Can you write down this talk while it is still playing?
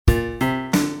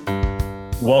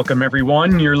Welcome,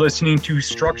 everyone. You're listening to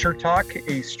Structure Talk,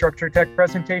 a Structure Tech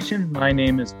presentation. My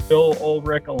name is Bill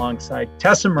Ulrich alongside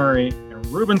Tessa Murray and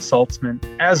Ruben Saltzman.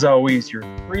 As always, your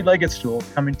three-legged stool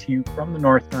coming to you from the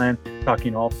Northland,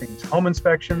 talking all things home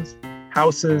inspections,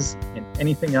 houses, and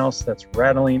anything else that's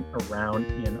rattling around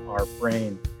in our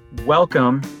brain.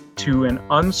 Welcome to an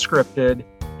unscripted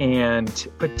and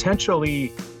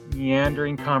potentially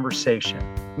meandering conversation.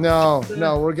 No,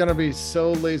 we're going to be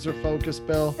so laser focused,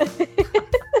 Bill.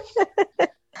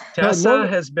 Tessa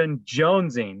has been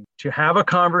jonesing to have a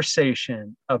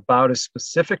conversation about a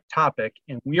specific topic,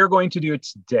 and we are going to do it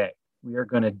today. We are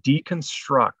going to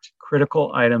deconstruct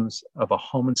critical items of a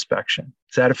home inspection.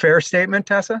 Is that a fair statement,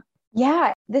 Tessa?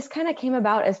 Yeah, this kind of came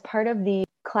about as part of the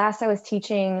class I was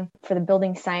teaching for the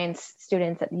building science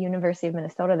students at the University of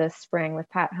Minnesota this spring with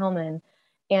Pat Hellman,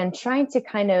 and trying to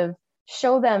kind of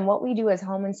show them what we do as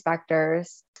home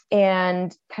inspectors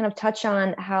and kind of touch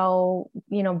on how,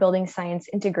 building science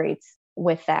integrates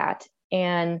with that.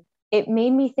 And it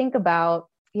made me think about,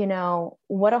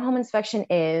 what a home inspection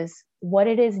is, what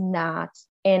it is not,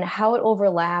 and how it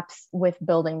overlaps with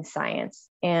building science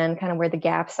and kind of where the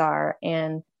gaps are.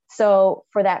 And so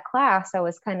for that class, I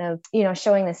was kind of,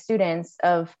 showing the students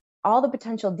of all the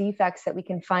potential defects that we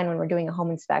can find when we're doing a home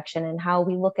inspection and how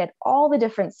we look at all the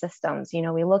different systems.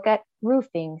 We look at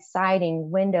roofing,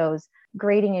 siding, windows,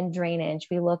 grading and drainage.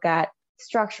 We look at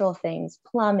structural things,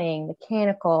 plumbing,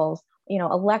 mechanicals,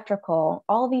 electrical,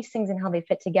 all these things and how they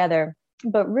fit together.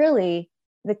 But really,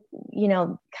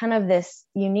 kind of this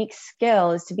unique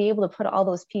skill is to be able to put all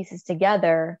those pieces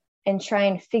together and try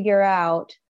and figure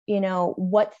out,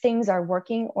 what things are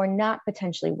working or not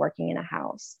potentially working in a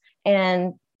house.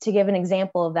 And to give an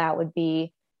example of that would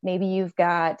be maybe you've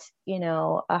got,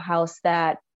 a house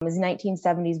that is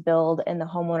 1970s build and the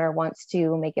homeowner wants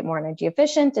to make it more energy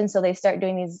efficient. And so they start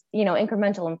doing these,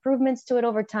 incremental improvements to it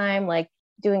over time, like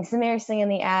doing some air sealing in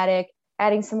the attic,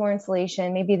 adding some more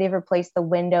insulation. Maybe they've replaced the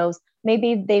windows.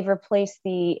 Maybe they've replaced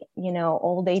the,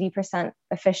 old 80%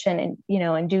 efficient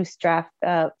and, induced draft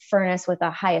furnace with a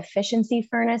high efficiency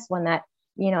furnace, one that,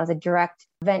 is a direct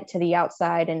vent to the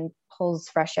outside and pulls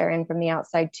fresh air in from the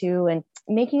outside too. And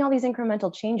making all these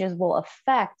incremental changes will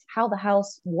affect how the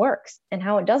house works and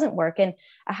how it doesn't work. And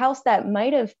a house that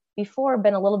might have before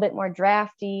been a little bit more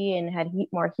drafty and had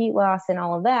more heat loss and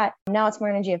all of that, now it's more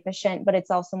energy efficient, but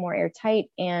it's also more airtight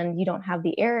and you don't have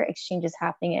the air exchanges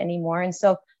happening anymore. And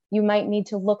so you might need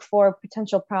to look for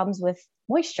potential problems with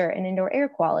moisture and indoor air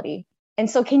quality. And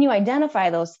so can you identify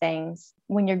those things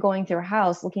when you're going through a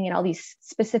house, looking at all these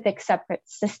specific separate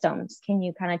systems? Can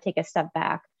you kind of take a step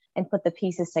back and put the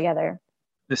pieces together?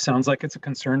 This sounds like it's a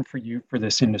concern for you for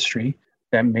this industry,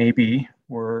 that maybe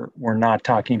we're not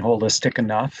talking holistic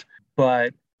enough.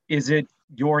 But is it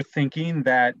your thinking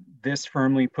that this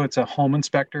firmly puts a home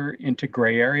inspector into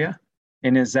gray area?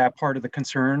 And is that part of the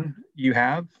concern you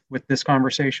have with this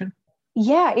conversation?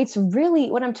 Yeah, it's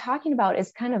really what I'm talking about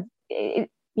is kind of,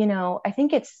 I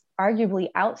think it's arguably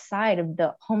outside of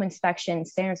the home inspection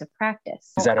standards of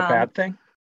practice. Is that a bad thing?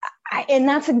 And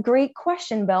that's a great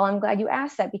question, Bill. I'm glad you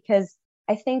asked that because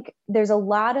I think there's a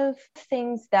lot of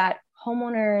things that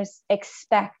homeowners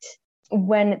expect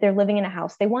when they're living in a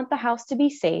house. They want the house to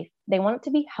be safe. They want it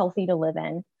to be healthy to live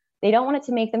in. They don't want it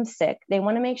to make them sick. They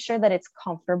want to make sure that it's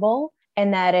comfortable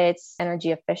and that it's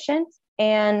energy efficient.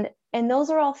 And those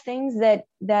are all things that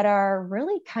are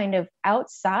really kind of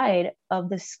outside of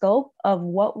the scope of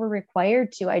what we're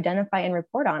required to identify and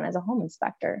report on as a home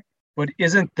inspector. But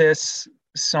isn't this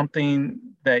something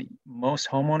that most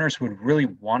homeowners would really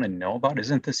want to know about?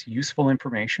 Isn't this useful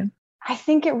information? I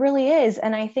think it really is.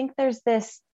 And I think there's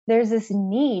this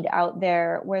need out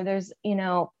there where there's,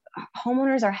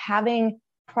 homeowners are having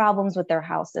problems with their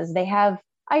houses. They have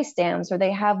ice dams or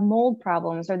they have mold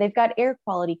problems or they've got air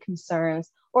quality concerns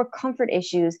or comfort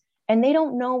issues, and they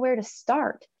don't know where to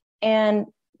start. And,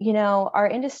 our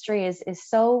industry is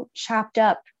so chopped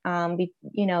up.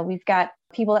 We've got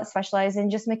people that specialize in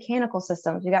just mechanical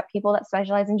systems. We've got people that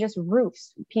specialize in just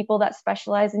roofs, people that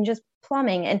specialize in just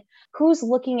plumbing, and who's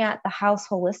looking at the house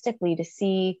holistically to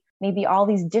see maybe all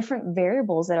these different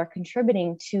variables that are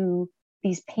contributing to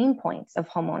these pain points of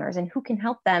homeowners and who can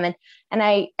help them. And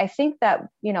I think that,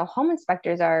 home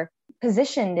inspectors are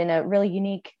positioned in a really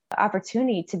unique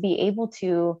opportunity to be able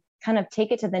to kind of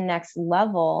take it to the next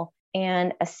level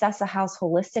and assess a house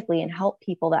holistically and help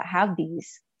people that have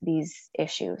these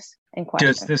issues and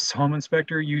questions. Does this home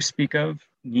inspector you speak of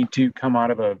need to come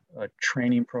out of a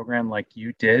training program like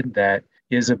you did that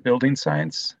is a building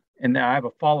science? And now I have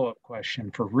a follow-up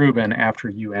question for Ruben after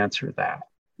you answer that.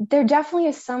 There definitely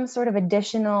is some sort of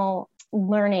additional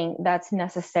learning that's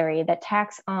necessary that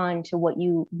tacks on to what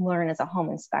you learn as a home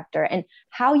inspector. And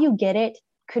how you get it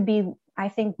could be, I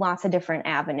think, lots of different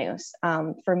avenues.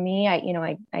 For me,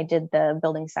 I did the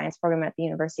building science program at the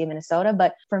University of Minnesota,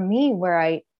 but for me, where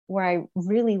I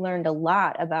really learned a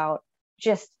lot about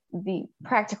just the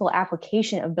practical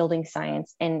application of building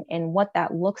science and what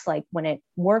that looks like when it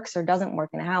works or doesn't work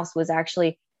in a house was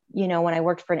actually, when I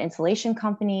worked for an insulation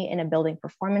company and a building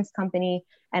performance company,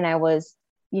 and I was,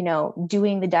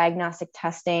 doing the diagnostic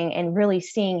testing and really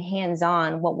seeing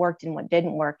hands-on what worked and what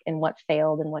didn't work and what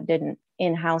failed and what didn't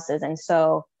in houses. And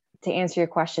so to answer your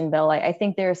question, Bill, I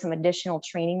think there is some additional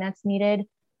training that's needed,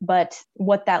 but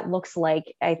what that looks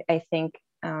like, I think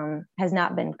has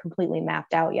not been completely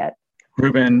mapped out yet.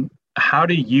 Ruben, how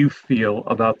do you feel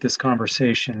about this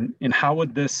conversation, and how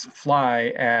would this fly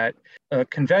at a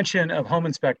convention of home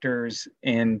inspectors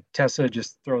and Tessa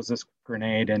just throws this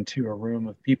grenade into a room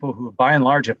of people who by and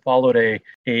large have followed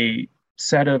a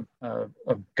set of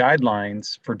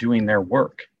guidelines for doing their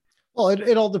work? Well,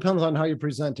 it all depends on how you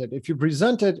present it. If you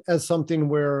present it as something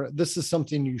where this is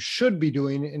something you should be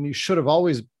doing and you should have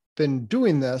always been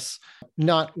doing this,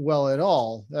 not well at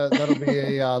all. That'll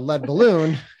be a lead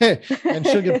balloon and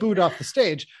she'll get booed off the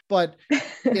stage. But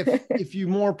if you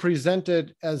more present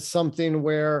it as something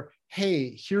where,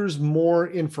 hey, here's more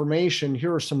information,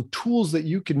 here are some tools that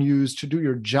you can use to do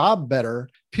your job better,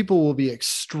 people will be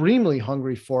extremely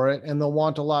hungry for it and they'll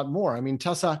want a lot more. I mean,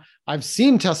 I've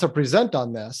seen Tessa present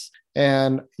on this,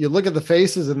 and you look at the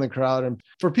faces in the crowd, and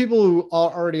for people who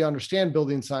already understand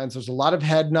building science, there's a lot of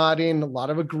head nodding, a lot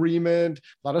of agreement,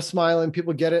 a lot of smiling,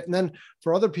 people get it. And then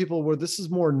for other people where this is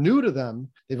more new to them,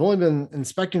 they've only been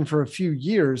inspecting for a few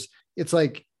years, it's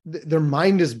like their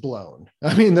mind is blown.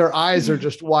 I mean, their eyes are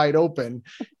just wide open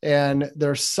and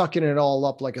they're sucking it all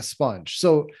up like a sponge.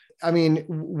 So, I mean,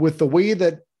 with the way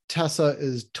that Tessa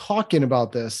is talking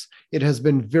about this, it has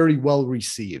been very well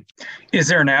received. Is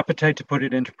there an appetite to put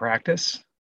it into practice?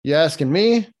 You asking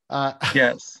me?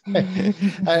 Yes.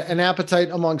 An appetite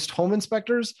amongst home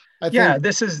inspectors? I think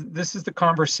this is the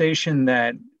conversation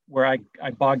where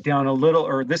I bogged down a little,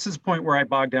 or this is the point where I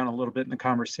bogged down a little bit in the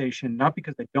conversation, not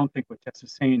because I don't think what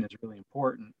Tessa's saying is really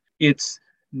important. It's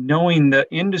knowing the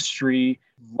industry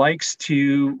likes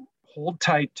to hold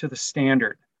tight to the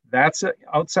standard. That's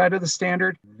outside of the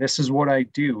standard. This is what I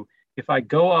do. If I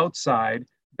go outside,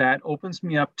 that opens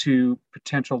me up to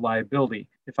potential liability.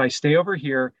 If I stay over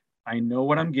here, I know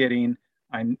what I'm getting.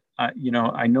 I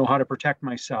know how to protect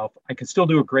myself. I can still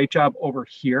do a great job over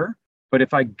here. But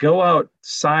if I go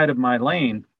outside of my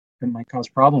lane, it might cause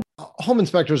problems. Home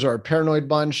inspectors are a paranoid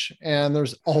bunch, and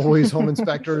there's always home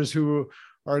inspectors who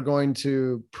are going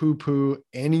to poo-poo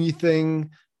anything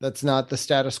that's not the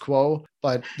status quo.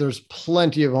 But there's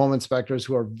plenty of home inspectors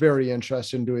who are very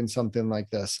interested in doing something like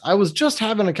this. I was just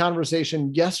having a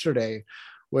conversation yesterday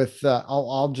with,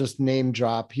 I'll just name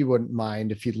drop. He wouldn't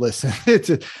mind if he'd listen. It's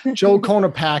Joe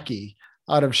Konopacki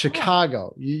out of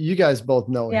Chicago. You guys both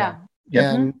know him.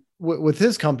 Yeah. And with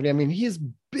his company, I mean, he's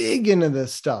big into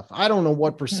this stuff. I don't know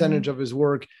what percentage of his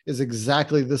work is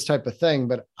exactly this type of thing,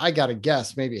 but I got to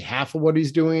guess maybe half of what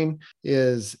he's doing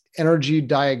is energy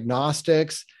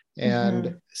diagnostics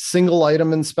and single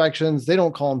item inspections. They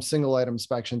don't call them single item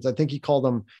inspections. I think he called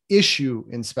them issue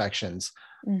inspections.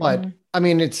 But I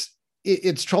mean, it's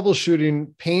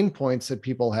troubleshooting pain points that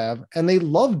people have, and they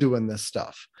love doing this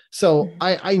stuff. So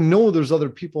I know there's other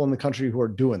people in the country who are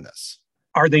doing this.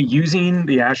 Are they using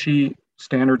the ASHI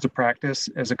standards of practice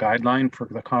as a guideline for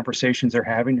the conversations they're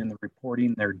having and the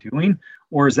reporting they're doing?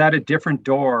 Or is that a different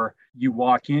door you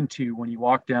walk into when you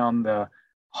walk down the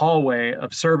hallway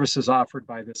of services offered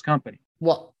by this company?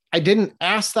 Well, I didn't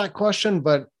ask that question,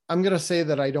 but I'm going to say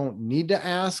that I don't need to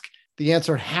ask. The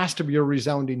answer has to be a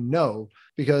resounding no,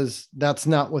 because that's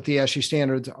not what the ASHI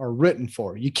standards are written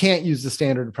for. You can't use the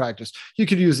standard of practice. You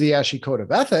could use the ASHI code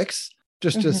of ethics,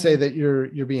 just to say that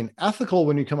you're being ethical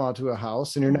when you come out to a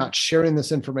house and you're not sharing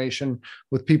this information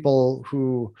with people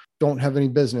who don't have any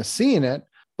business seeing it.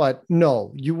 But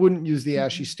no, you wouldn't use the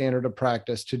ASHI standard of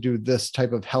practice to do this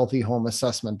type of healthy home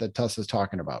assessment that Tessa's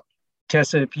talking about.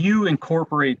 Tessa, if you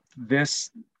incorporate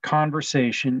this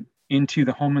conversation into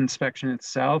the home inspection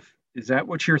itself, is that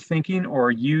what you're thinking? Or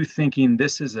are you thinking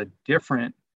this is a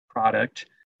different product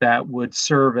that would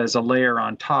serve as a layer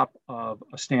on top of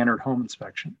a standard home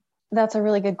inspection? That's a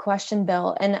really good question,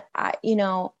 Bill. And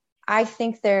I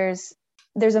think there's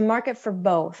a market for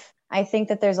both. I think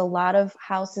that there's a lot of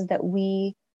houses that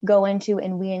we go into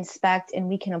and we inspect, and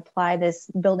we can apply this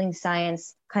building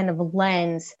science kind of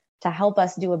lens to help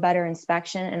us do a better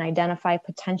inspection and identify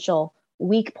potential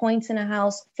weak points in a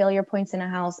house, failure points in a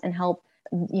house, and help,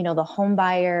 the home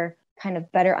buyer kind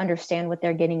of better understand what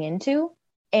they're getting into.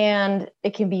 And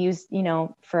it can be used,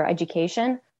 for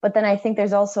education. But then I think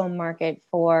there's also a market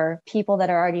for people that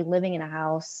are already living in a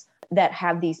house that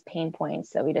have these pain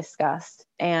points that we discussed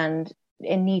and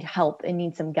need help and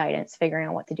need some guidance figuring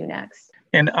out what to do next.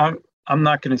 And I'm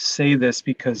not going to say this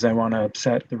because I want to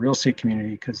upset the real estate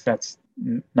community, because that's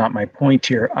not my point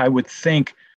here. I would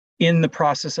think in the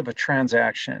process of a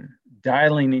transaction,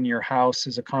 dialing in your house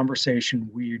is a conversation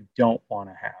we don't want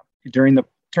to have. During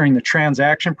the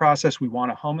transaction process, we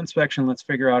want a home inspection. Let's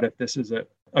figure out if this is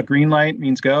a green light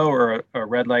means go, or a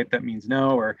red light that means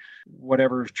no, or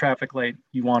whatever traffic light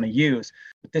you want to use.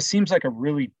 But this seems like a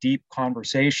really deep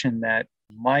conversation that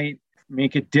might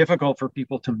make it difficult for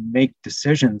people to make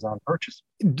decisions on purchase.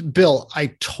 Bill,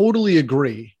 I totally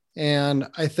agree. And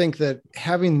I think that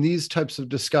having these types of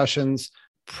discussions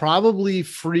probably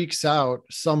freaks out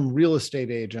some real estate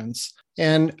agents.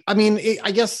 And I mean,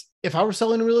 I guess if I were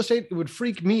selling real estate, it would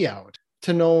freak me out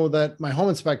to know that my home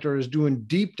inspector is doing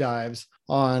deep dives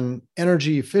on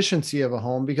energy efficiency of a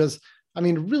home, because I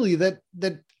mean, really that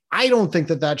I don't think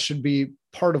that should be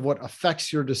part of what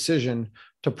affects your decision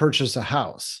to purchase a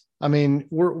house. I mean,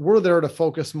 we're there to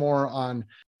focus more on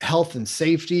health and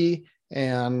safety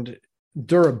and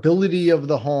durability of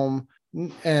the home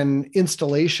and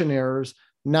installation errors,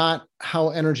 not how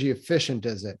energy efficient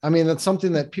is it. I mean, that's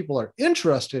something that people are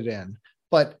interested in,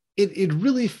 but it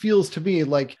really feels to me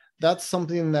like that's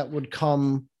something that would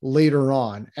come later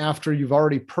on after you've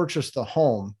already purchased the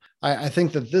home. I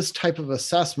think that this type of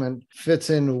assessment fits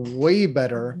in way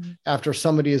better after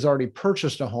somebody has already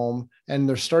purchased a home and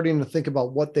they're starting to think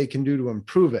about what they can do to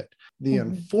improve it. The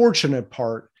unfortunate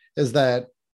part is that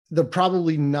they're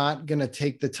probably not going to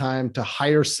take the time to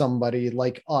hire somebody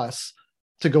like us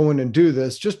to go in and do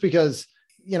this, just because,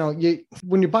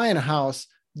 when you're buying a house,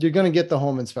 you're going to get the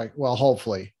home inspection. Well,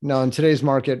 hopefully. Now, in today's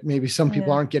market, maybe some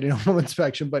people aren't getting a home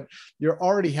inspection, but you're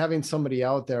already having somebody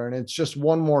out there and it's just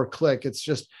one more click. It's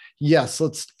just, yes,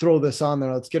 let's throw this on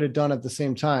there. Let's get it done at the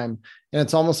same time. And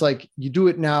it's almost like you do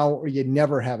it now or you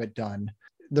never have it done.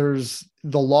 There's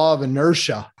the law of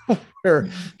inertia where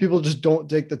people just don't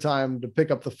take the time to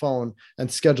pick up the phone and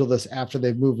schedule this after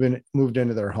they've moved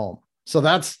into their home. So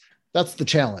that's the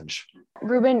challenge.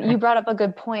 Ruben, you brought up a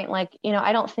good point. Like,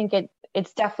 I don't think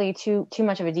it's definitely too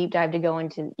much of a deep dive to go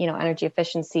into, energy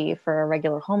efficiency for a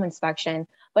regular home inspection.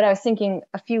 But I was thinking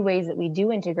a few ways that we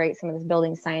do integrate some of this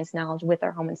building science knowledge with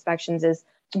our home inspections is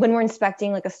when we're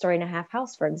inspecting like a 1.5-story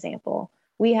house, for example,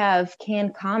 we have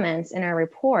canned comments in our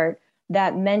report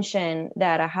that mention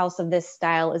that a house of this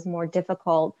style is more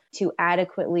difficult to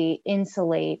adequately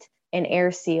insulate and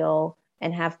air seal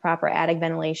and have proper attic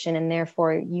ventilation. And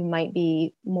therefore you might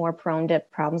be more prone to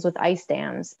problems with ice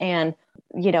dams. And,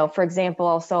 for example,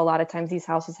 also a lot of times these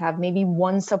houses have maybe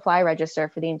one supply register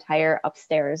for the entire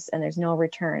upstairs and there's no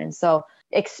return. And so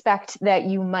expect that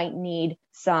you might need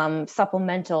some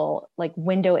supplemental like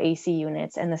window AC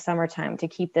units in the summertime to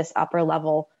keep this upper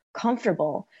level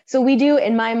comfortable. So we do,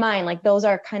 in my mind, like those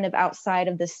are kind of outside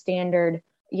of the standard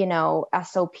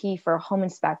SOP for a home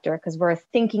inspector, because we're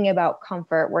thinking about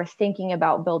comfort, we're thinking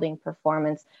about building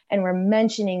performance, and we're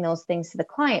mentioning those things to the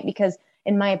client because,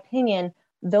 in my opinion,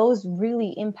 those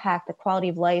really impact the quality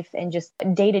of life and just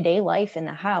day-to-day life in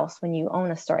the house when you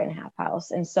own a 1.5-story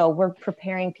house. And so we're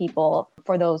preparing people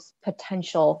for those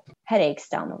potential headaches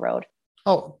down the road.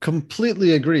 Oh,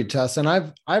 completely agreed, Tess. And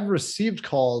I've received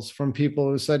calls from people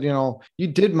who said, you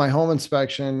did my home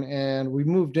inspection and we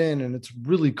moved in and it's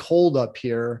really cold up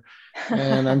here.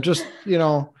 And I'm just,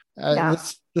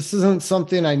 this isn't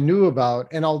something I knew about.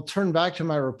 And I'll turn back to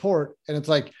my report and it's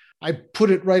like, I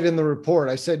put it right in the report.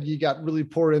 I said, you got really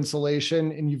poor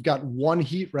insulation and you've got one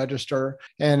heat register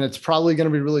and it's probably going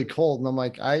to be really cold. And I'm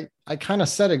like, I kind of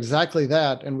said exactly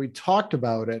that. And we talked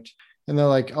about it. And they're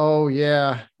like, oh,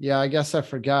 yeah, I guess I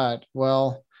forgot.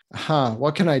 Well,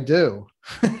 what can I do?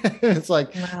 It's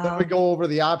like, then we go over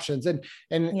the options and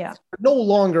no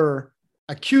longer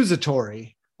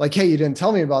accusatory. Like, hey, you didn't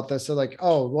tell me about this. So like,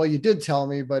 oh, well, you did tell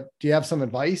me, but do you have some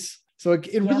advice? So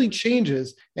it really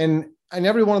changes. And in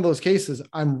every one of those cases,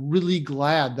 I'm really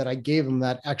glad that I gave them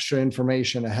that extra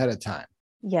information ahead of time.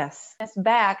 Yes, it's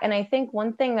back. And I think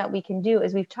one thing that we can do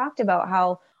is we've talked about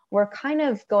how we're kind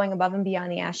of going above and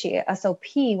beyond the ASHI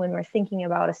SOP when we're thinking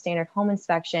about a standard home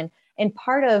inspection. And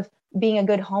part of being a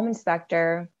good home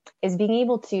inspector is being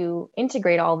able to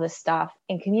integrate all this stuff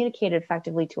and communicate it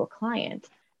effectively to a client.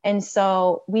 And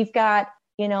so we've got,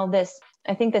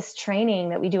 this training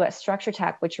that we do at Structure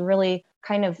Tech, which really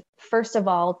kind of, first of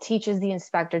all, teaches the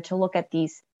inspector to look at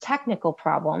these technical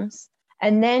problems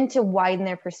and then to widen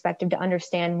their perspective to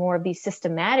understand more of these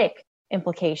systematic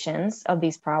implications of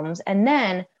these problems. And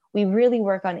then we really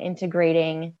work on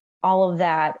integrating all of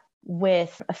that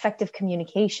with effective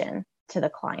communication to the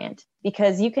client,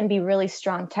 because you can be really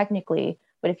strong technically,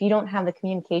 but if you don't have the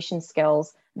communication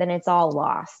skills, then it's all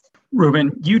lost.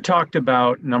 Ruben, you talked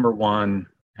about number one,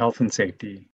 health and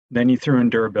safety. Then you threw in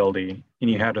durability, and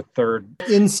you had a third,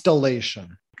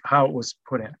 installation. How it was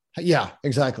put in. Yeah,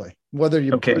 exactly. Whether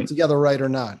you put it together right or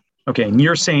not. Okay. And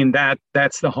you're saying that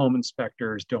that's the home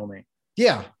inspector's domain.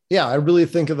 Yeah. I really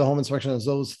think of the home inspection as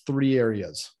those three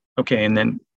areas. Okay. And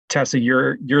then Tessa,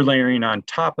 you're layering on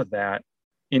top of that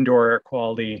indoor air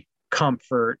quality,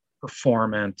 comfort,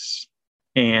 performance,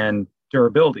 and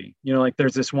durability. Like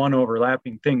there's this one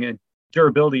overlapping thing, and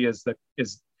durability is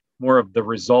more of the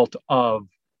result of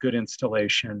good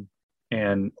installation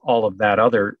and all of that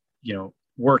other,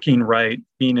 working right,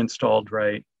 being installed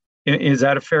right. Is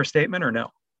that a fair statement or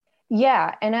no?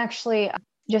 Yeah. And actually,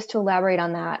 just to elaborate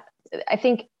on that, I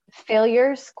think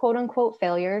failures, quote unquote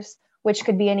failures, which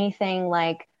could be anything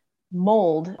like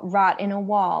mold, rot in a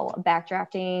wall,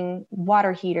 backdrafting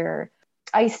water heater,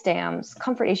 ice dams,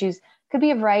 comfort issues, could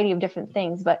be a variety of different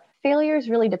things. But failures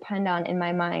really depend on, in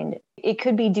my mind, it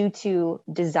could be due to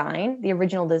design, the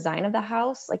original design of the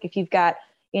house. Like if you've got,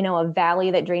 a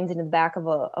valley that drains into the back of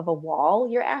a wall,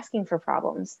 you're asking for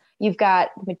problems. You've got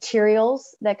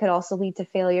materials that could also lead to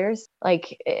failures.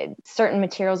 Like certain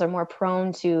materials are more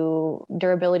prone to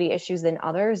durability issues than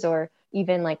others, or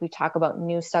even like we talk about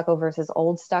new stucco versus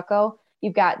old stucco.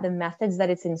 You've got the methods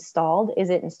that it's installed. Is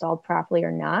it installed properly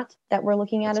or not that we're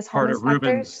looking at as home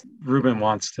inspectors? Ruben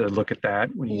wants to look at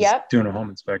that when he's doing a home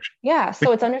inspection. Yeah.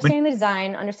 So it's understanding the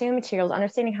design, understanding the materials,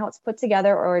 understanding how it's put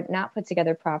together or not put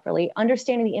together properly,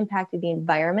 understanding the impact of the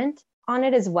environment on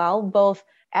it as well, both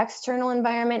external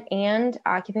environment and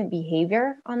occupant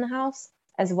behavior on the house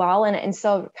as well. And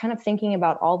so kind of thinking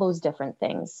about all those different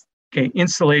things. Okay.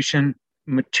 Installation,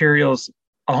 materials.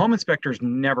 A home inspector is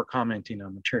never commenting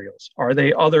on materials, are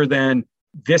they, other than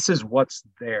this is what's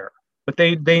there? But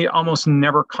they almost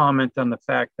never comment on the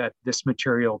fact that this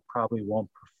material probably won't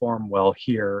perform well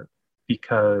here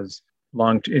because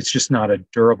it's just not a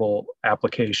durable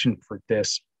application for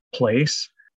this place.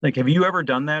 Like, have you ever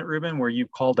done that, Ruben, where you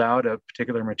called out a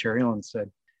particular material and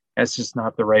said, that's just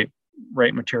not the right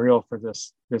material for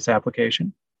this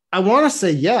application? I want to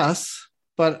say yes,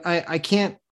 but I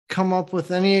can't come up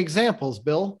with any examples,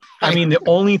 Bill. I mean, the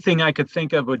only thing I could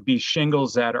think of would be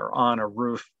shingles that are on a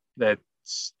roof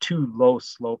that's too low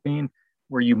sloping,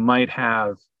 where you might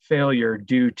have failure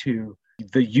due to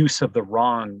the use of the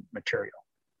wrong material.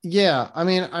 Yeah, I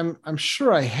mean, I'm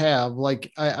sure I have.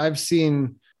 Like I've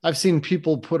seen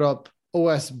people put up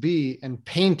OSB and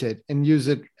paint it and use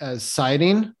it as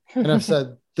siding, and I've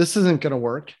said this isn't going to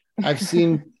work. I've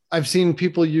seen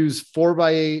people use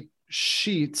 4x8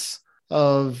 sheets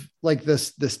of like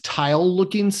this tile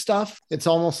looking stuff. It's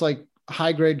almost like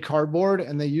high grade cardboard,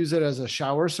 and they use it as a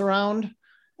shower surround.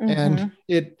 Mm-hmm.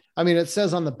 And it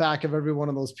says on the back of every one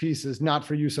of those pieces, not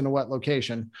for use in a wet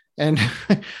location. And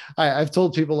I've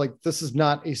told people, like, this is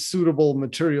not a suitable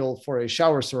material for a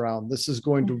shower surround. This is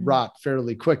going to rot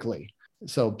fairly quickly.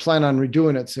 So plan on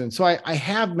redoing it soon. So I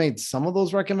have made some of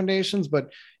those recommendations, but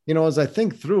as I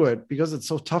think through it, because it's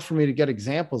so tough for me to get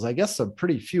examples, I guess they're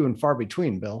pretty few and far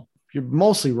between, Bill. You're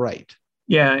mostly right.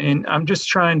 Yeah. And I'm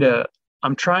trying to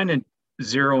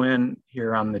zero in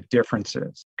here on the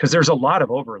differences, because there's a lot of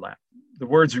overlap. The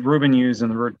words Ruben used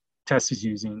and the word Tessa's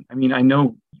using. I mean, I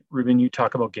know, Ruben, you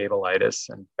talk about gableitis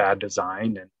and bad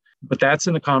design, but that's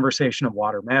in the conversation of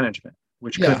water management,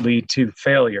 which could lead to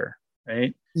failure,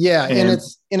 right? Yeah. And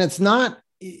it's not,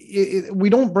 we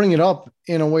don't bring it up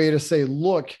in a way to say,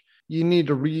 look, you need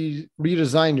to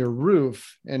redesign your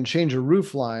roof and change your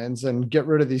roof lines and get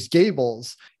rid of these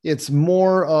gables. It's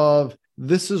more of,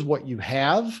 this is what you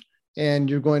have, and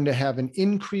you're going to have an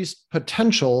increased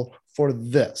potential for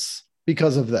this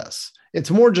because of this.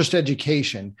 It's more just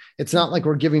education. It's not like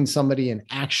we're giving somebody an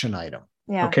action item.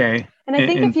 Yeah. Okay. And I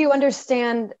think if you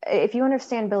understand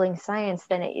building science,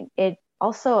 then it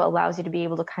also allows you to be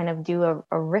able to kind of do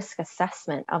a risk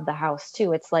assessment of the house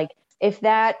too. It's like, if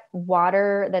that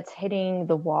water that's hitting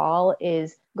the wall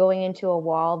is going into a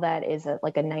wall that is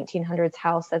like a 1900s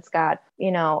house that's got,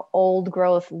 old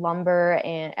growth lumber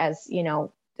and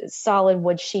solid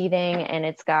wood sheathing, and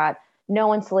it's got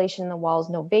no insulation in the walls,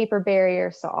 no vapor barrier.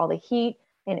 So all the heat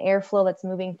and airflow that's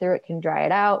moving through it can dry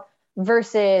it out,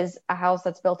 versus a house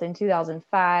that's built in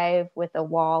 2005 with a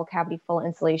wall cavity full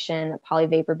insulation, a poly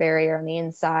vapor barrier on the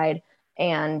inside,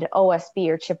 and OSB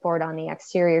or chipboard on the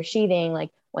exterior sheathing. Like,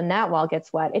 when that wall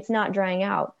gets wet, it's not drying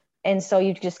out. And so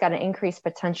you've just got an increased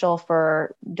potential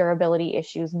for durability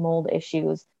issues, mold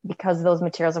issues, because those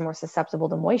materials are more susceptible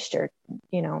to moisture,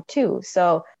 too.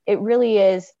 So it really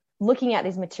is looking at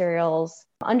these materials,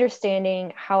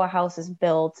 understanding how a house is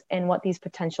built and what these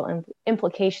potential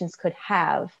implications could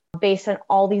have based on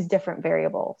all these different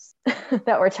variables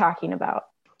that we're talking about.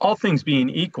 All things being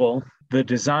equal, the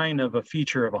design of a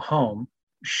feature of a home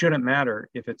shouldn't matter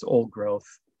if it's old growth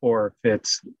or if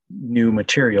it's new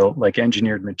material, like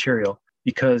engineered material,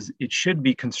 because it should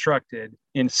be constructed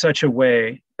in such a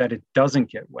way that it doesn't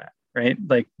get wet, right?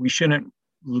 Like we shouldn't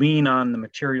lean on the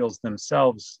materials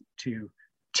themselves to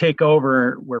take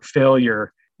over where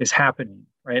failure is happening,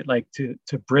 right? Like to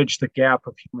bridge the gap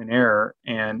of human error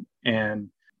and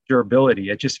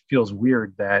durability. It just feels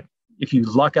weird that if you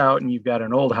luck out and you've got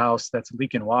an old house that's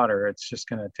leaking water, it's just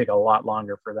going to take a lot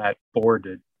longer for that board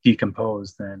to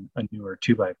decompose than a newer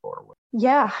 2x4 would.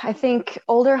 Yeah, I think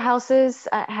older houses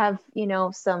have,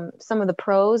 some of the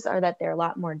pros are that they're a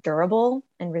lot more durable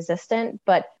and resistant,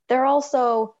 but they're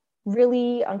also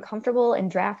really uncomfortable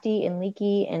and drafty and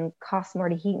leaky and cost more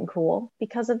to heat and cool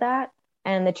because of that.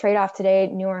 And the trade-off today,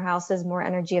 newer houses, more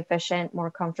energy efficient, more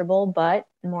comfortable, but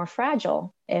more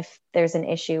fragile if there's an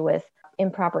issue with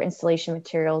improper installation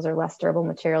materials or less durable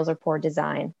materials or poor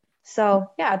design. So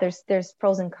yeah, there's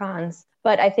pros and cons.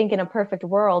 But I think in a perfect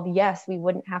world, yes, we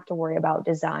wouldn't have to worry about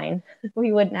design.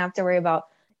 We wouldn't have to worry about,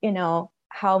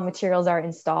 how materials are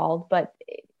installed, but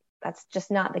that's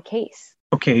just not the case.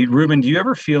 Okay, Ruben, do you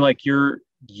ever feel like you're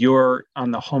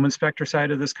on the home inspector side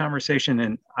of this conversation?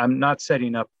 And I'm not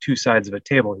setting up two sides of a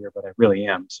table here, but I really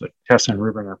am. So Tessa and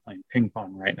Ruben are playing ping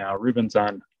pong right now. Ruben's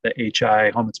on the HI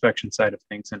home inspection side of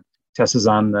things, and Tessa's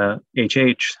on the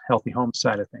HH healthy home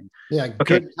side of things. Yeah,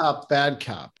 good cop, bad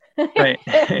cop. Right.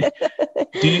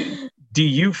 Do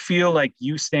you feel like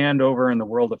you stand over in the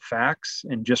world of facts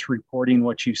and just reporting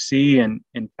what you see, and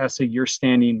Tessa, you're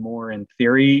standing more in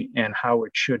theory and how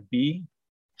it should be?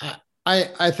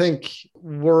 I think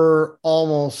we're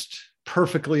almost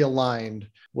perfectly aligned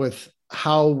with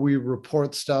how we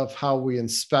report stuff, how we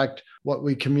inspect, what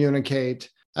we communicate.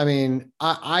 I mean,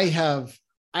 I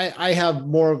have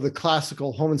more of the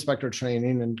classical home inspector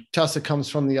training, and Tessa comes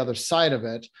from the other side of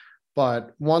it.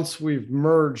 But once we've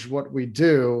merged what we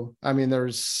do, I mean,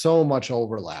 there's so much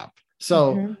overlap.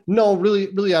 So no,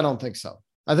 really, I don't think so.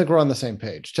 I think we're on the same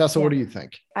page. Tessa, What do you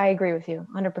think? I agree with you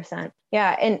 100%.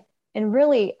 Yeah. And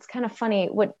really, it's kind of funny.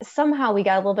 Somehow we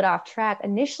got a little bit off track.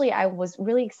 Initially, I was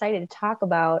really excited to talk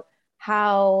about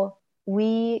how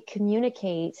we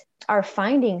communicate our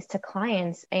findings to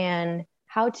clients and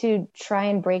how to try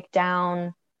and break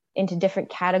down into different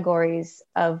categories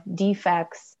of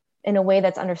defects in a way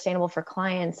that's understandable for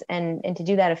clients and to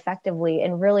do that effectively.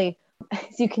 And really,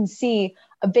 as you can see,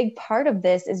 a big part of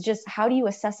this is just how do you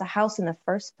assess a house in the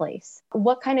first place?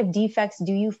 What kind of defects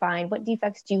do you find? What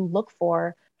defects do you look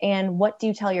for? And what do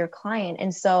you tell your client?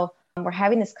 And so we're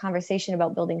having this conversation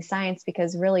about building science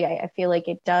because really I feel like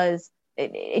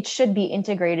it should be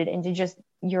integrated into just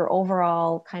your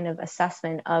overall kind of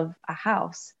assessment of a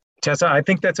house. Tessa, I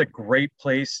think that's a great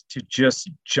place to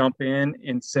just jump in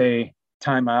and say,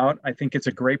 time out. I think it's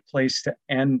a great place to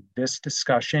end this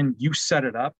discussion. You set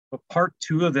it up, but part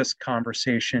 2 of this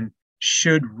conversation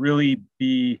should really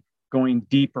be going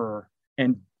deeper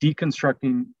and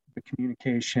deconstructing the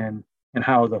communication and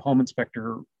how the home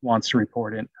inspector wants to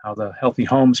report it, how the healthy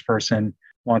homes person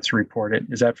wants to report it.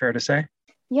 Is that fair to say?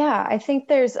 Yeah, I think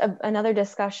there's another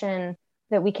discussion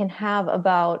that we can have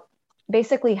about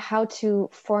basically how to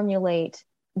formulate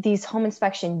these home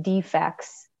inspection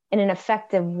defects in an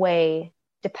effective way,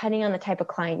 depending on the type of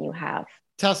client you have.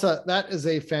 Tessa, that is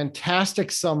a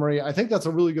fantastic summary. I think that's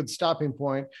a really good stopping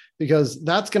point because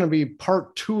that's going to be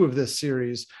part 2 of this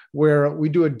series where we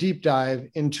do a deep dive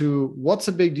into what's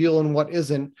a big deal and what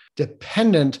isn't,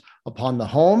 dependent upon the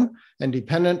home and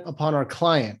dependent upon our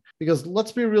client. Because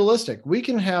let's be realistic, we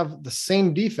can have the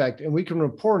same defect and we can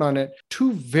report on it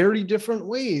 2 very different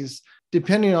ways,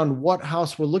 depending on what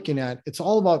house we're looking at. It's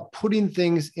all about putting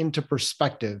things into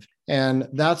perspective. And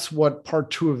that's what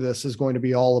part 2 of this is going to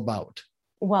be all about.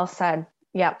 Well said.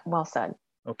 Yeah, well said.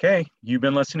 Okay, you've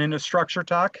been listening to Structure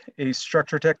Talk, a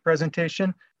Structure Tech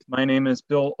presentation. My name is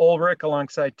Bill Ulrich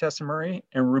alongside Tessa Murray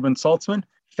and Ruben Saltzman.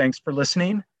 Thanks for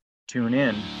listening. Tune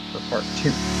in for part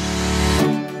 2.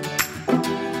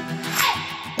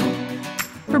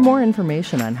 For more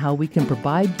information on how we can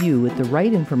provide you with the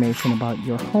right information about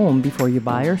your home before you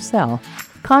buy or sell,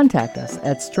 contact us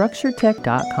at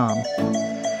structuretech.com.